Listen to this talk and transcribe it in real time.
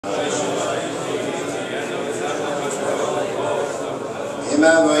Beth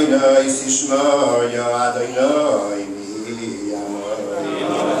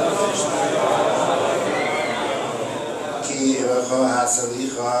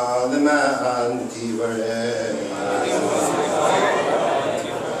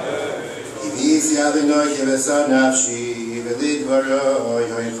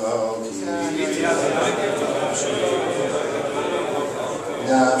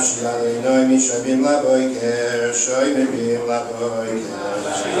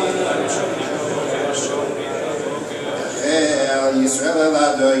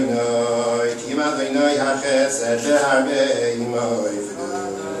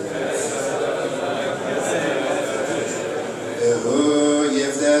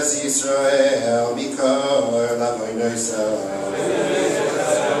Israel of Malden.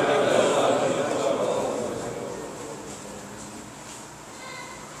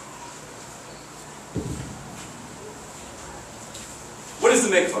 What is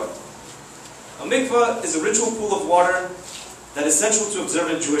the mikvah? A mikvah is a ritual pool of water that is central to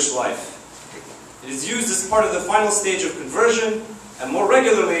observant Jewish life. It is used as part of the final stage of conversion and more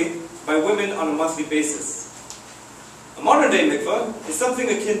regularly by women on a monthly basis. A modern-day mikvah is something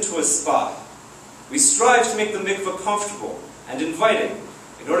akin to a spa. We strive to make the mikvah comfortable and inviting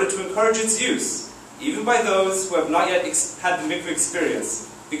in order to encourage its use, even by those who have not yet had the mikvah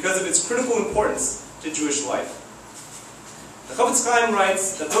experience, because of its critical importance to Jewish life. The Chofetz Chaim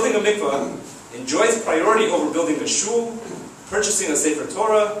writes that building a mikvah enjoys priority over building a shul, purchasing a Sefer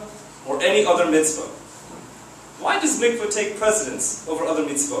Torah, or any other mitzvah. Why does mikvah take precedence over other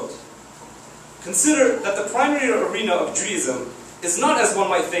mitzvot? Consider that the primary arena of Judaism is not, as one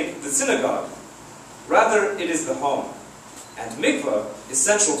might think, the synagogue. Rather, it is the home. And mikvah is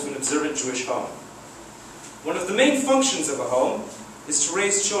central to an observant Jewish home. One of the main functions of a home is to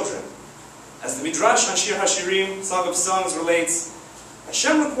raise children. As the Midrash on Shir HaShirim, Song of Songs, relates,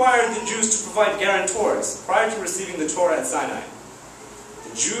 Hashem required the Jews to provide guarantors prior to receiving the Torah at Sinai.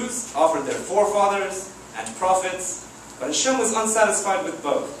 The Jews offered their forefathers and prophets, but Hashem was unsatisfied with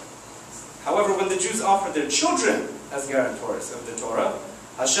both. However, when the Jews offered their children as guarantors of the Torah,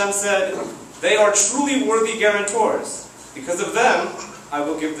 Hashem said, "They are truly worthy guarantors. Because of them, I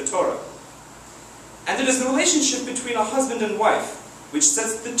will give the Torah." And it is the relationship between a husband and wife which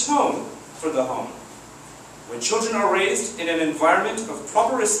sets the tone for the home. When children are raised in an environment of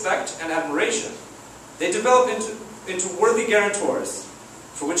proper respect and admiration, they develop into worthy guarantors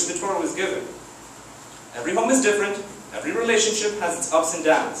for which the Torah was given. Every home is different. Every relationship has its ups and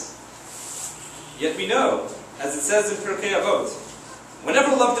downs. Yet we know, as it says in Pirkei Avot,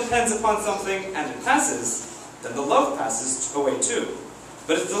 whenever love depends upon something and it passes, then the love passes away too.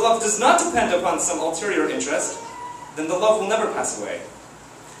 But if the love does not depend upon some ulterior interest, then the love will never pass away.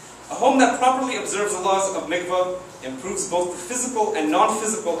 A home that properly observes the laws of mikvah improves both the physical and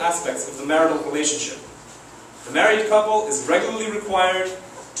non-physical aspects of the marital relationship. The married couple is regularly required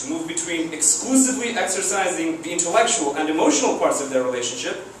to move between exclusively exercising the intellectual and emotional parts of their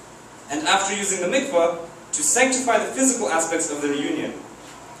relationship, and after using the mikvah, to sanctify the physical aspects of their union.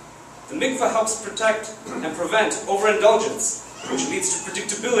 The mikvah helps protect and prevent overindulgence, which leads to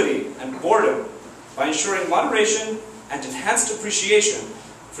predictability and boredom, by ensuring moderation and enhanced appreciation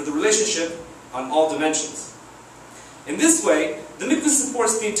for the relationship on all dimensions. In this way, the mikvah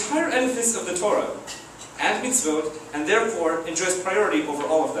supports the entire edifice of the Torah and mitzvot, and therefore enjoys priority over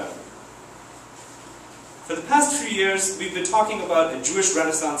all of them. For the past few years, we've been talking about a Jewish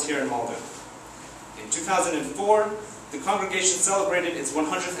Renaissance here in Malden. In 2004, the congregation celebrated its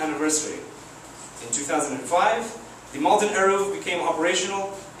 100th anniversary. In 2005, the Malden Eruv became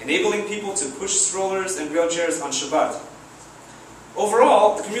operational, enabling people to push strollers and wheelchairs on Shabbat.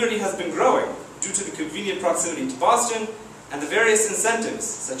 Overall, the community has been growing due to the convenient proximity to Boston and the various incentives,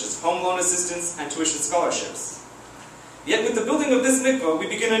 such as home loan assistance and tuition scholarships. Yet with the building of this mikvah, we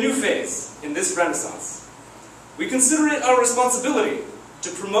begin a new phase in this Renaissance. We consider it our responsibility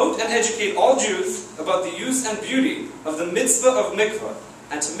to promote and educate all Jews about the use and beauty of the mitzvah of mikvah,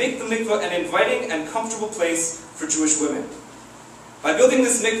 and to make the mikvah an inviting and comfortable place for Jewish women. By building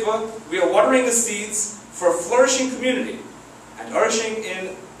this mikvah, we are watering the seeds for a flourishing community and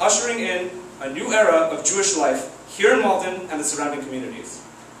ushering in a new era of Jewish life here in Malden and the surrounding communities.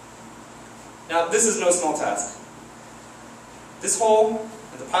 Now, this is no small task. This hole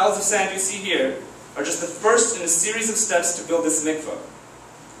and the piles of sand you see here are just the first in a series of steps to build this mikvah.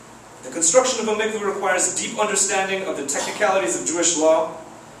 The construction of a mikvah requires deep understanding of the technicalities of Jewish law,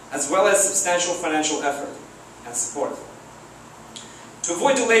 as well as substantial financial effort and support. To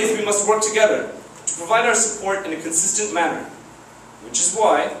avoid delays, we must work together to provide our support in a consistent manner. which is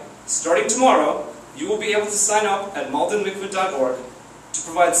why, starting tomorrow, you will be able to sign up at maldenmikvah.org to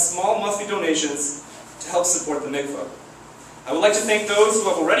provide small monthly donations to help support the mikvah. I would like to thank those who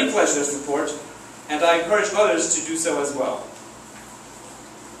have already pledged their support, and I encourage others to do so as well.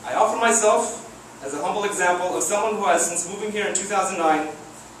 I offer myself as a humble example of someone who has, since moving here in 2009,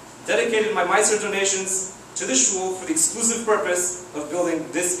 dedicated my Meiser donations to the shul for the exclusive purpose of building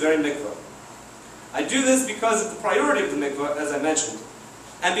this very mikvah. I do this because of the priority of the mikvah, as I mentioned,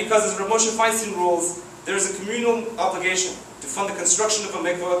 and because, as Rav Moshe Feinstein rules, there is a communal obligation to fund the construction of a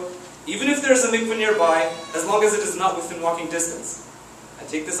mikvah, even if there is a mikvah nearby, as long as it is not within walking distance. I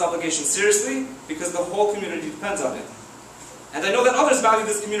take this obligation seriously because the whole community depends on it. And I know that others value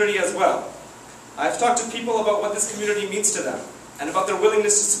this community as well. I have talked to people about what this community means to them, and about their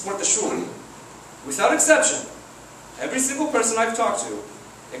willingness to support the shul. Without exception, every single person I've talked to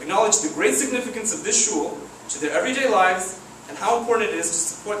acknowledged the great significance of this shul to their everyday lives and how important it is to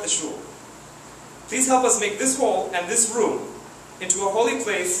support the shul. Please help us make this hall and this room into a holy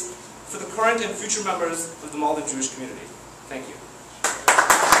place for the current and future members of the Malden Jewish community. Thank you.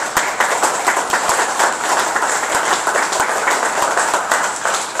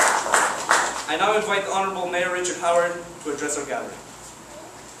 I now invite the Honorable Mayor Richard Howard to address our gathering.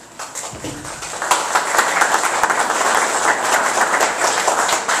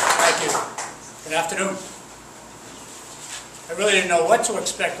 Thank you. Good afternoon. I really didn't know what to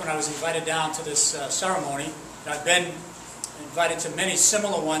expect when I was invited down to this ceremony. I've been invited to many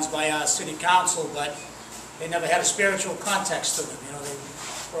similar ones by our city council, but they never had a spiritual context to them. You know, they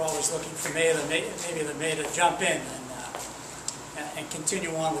were always looking for maybe the mayor to jump in and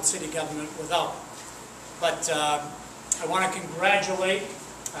continue on with city government without. But I want to congratulate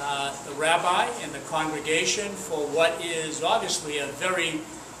the rabbi and the congregation for what is obviously a very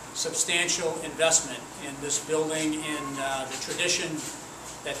substantial investment in this building, in the tradition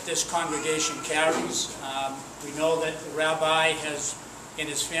that this congregation carries. We know that the rabbi and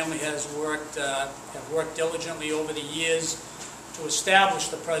his family have worked diligently over the years to establish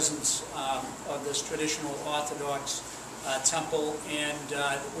the presence of this traditional Orthodox temple, and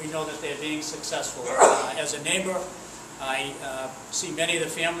we know that they're being successful. As a neighbor, I see many of the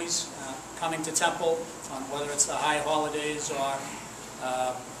families coming to temple on whether it's the high holidays or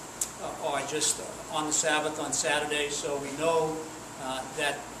just on the Sabbath on Saturday. So we know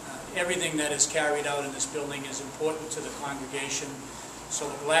that everything that is carried out in this building is important to the congregation. So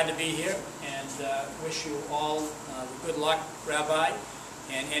we're glad to be here, and wish you all good luck, Rabbi,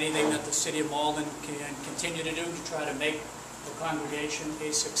 and anything that the City of Malden can continue to do to try to make the congregation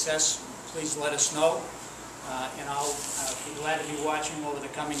a success. Please let us know, and I'll be glad to be watching over the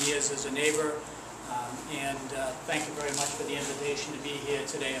coming years as a neighbor. And thank you very much for the invitation to be here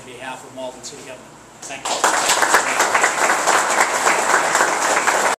today on behalf of Malden City Government. Thank you.